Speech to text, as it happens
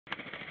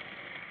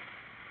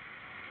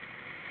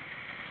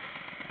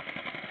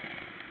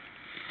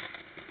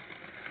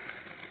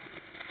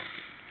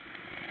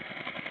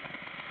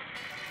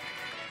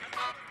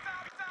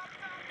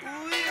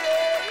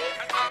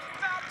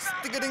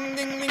Stick a ding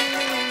ding ding ding,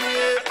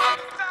 yeah.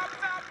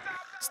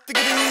 Stick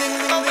a ding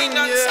ding ding ding,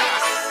 yeah.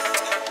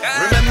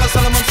 Remember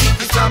Solomon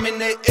City, I'm in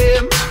the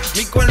aim.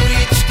 Me can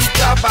reach the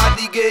top of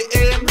the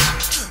game.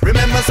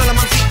 Remember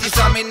Solomon City,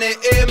 I'm in the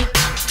aim.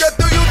 Get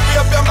to you, free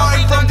up your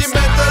mind from the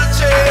mental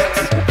chains.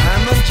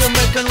 I'm a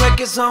Jamaican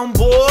reggae sound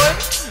boy,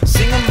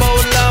 singing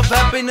about love,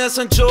 happiness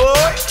and joy.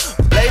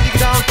 Play the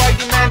guitar, fight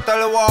the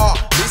mental war.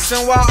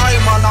 Listen what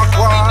I'm on a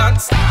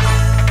quad.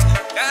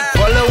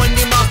 Following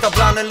the master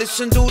plan and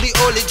listen to the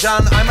holy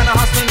John. I'm on a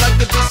hustling like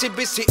the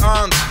busy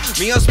arms.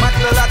 Me a smack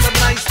a lot of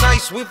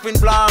nice whipping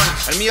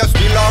plants. And me a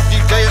still off the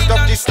taste of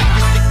the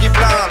sticky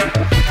plant.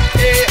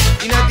 Hey,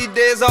 in the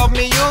days of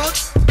me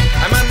youth,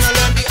 I'm on to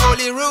learn the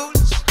holy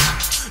rules.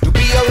 To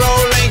be a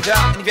road ranger,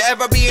 and if you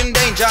ever be in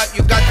danger,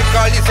 you got to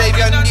call your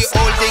savior and the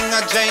whole thing a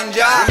change.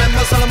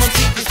 Remember Solomon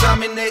City, I'm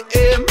in the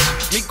aim.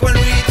 Me can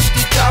reach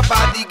the top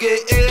of the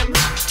game.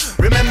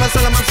 Remember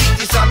Solomon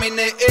City, I'm in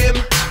the aim.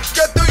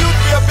 Get to you,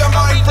 free up your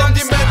mind from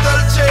the mental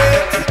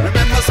chains.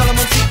 Remember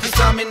Solomon City,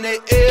 I'm in the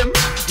aim.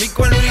 Me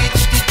can reach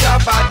the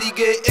top of the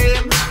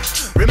game.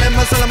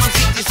 Remember Solomon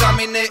City,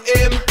 I'm in the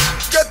aim.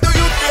 Get to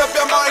you, free up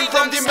your mind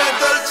from the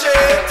mental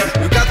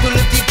chains. You got to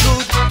live the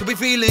truth, to be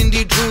feeling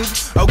the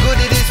truth. How good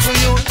it is for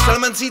you,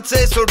 Solomon City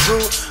says so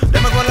true.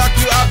 Them are gonna lock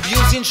you up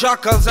using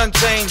shackles and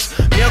chains.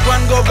 Me a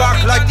gonna go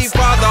back like the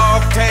father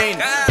of Cain.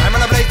 I'm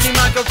gonna play the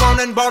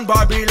microphone and burn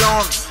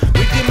Babylon.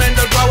 With the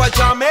mental power,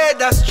 I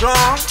made us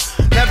strong.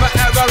 Never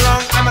ever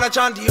wrong, I'm gonna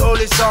chant the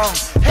holy song.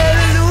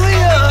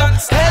 Hallelujah,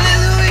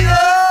 hallelujah.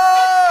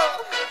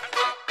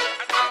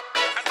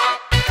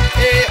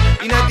 Hey,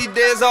 in the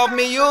days of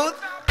me youth,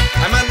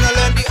 I'm gonna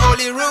learn the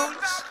holy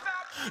rules.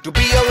 To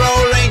be a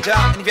road ranger,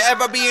 and if you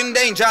ever be in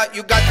danger,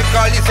 you got to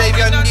call your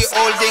savior and the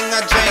whole thing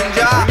a change.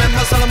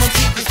 Remember Solomon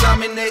City,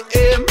 I'm in the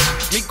aim.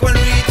 Me can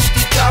reach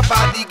the top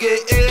of the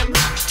game.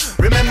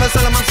 Remember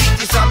Solomon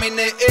City, I'm in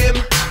the aim.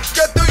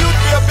 Get to you,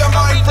 free up your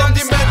mind from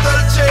the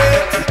mental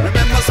chains.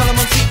 Remember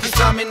Solomon City,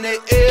 I'm in the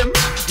aim.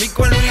 Me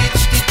can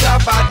reach the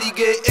top of the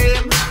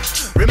game.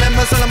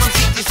 Remember Solomon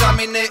City, I'm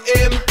in the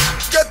aim.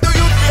 Get to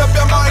you, free up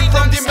your mind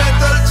from the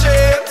mental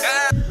chains.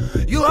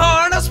 Your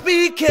heart is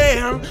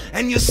speaking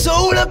and your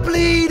soul is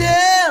bleeding.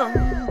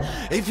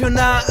 If you're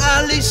not,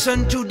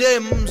 listen to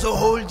them. So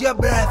hold your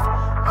breath,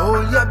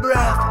 hold your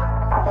breath.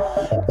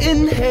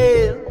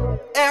 Inhale,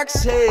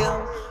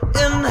 exhale,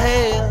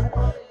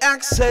 inhale,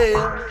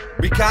 exhale.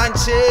 Be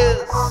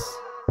conscious,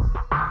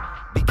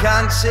 be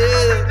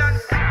conscious.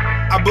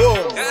 A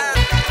boom.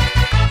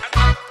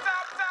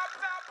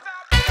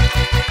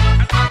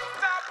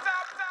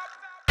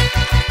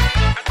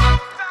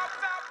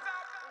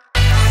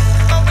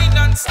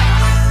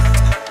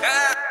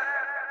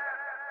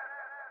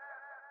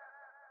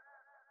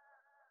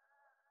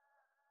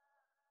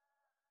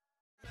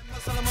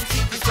 Solomon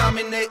City, I'm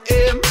in the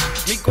aim.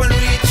 Me can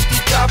reach the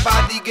top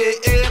of the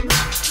game.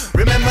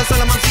 Remember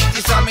Solomon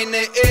City, I'm in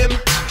the aim.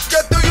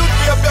 Get to you,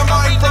 free up your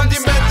mind from the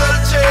mental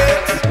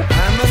chains.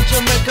 I'm a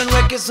Jamaican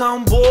reggae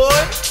sound boy,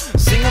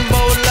 singing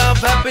about love,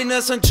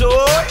 happiness and joy.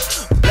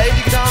 Play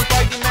the guitar,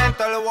 fight the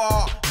mental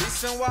war.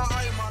 Listen what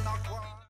I'm on.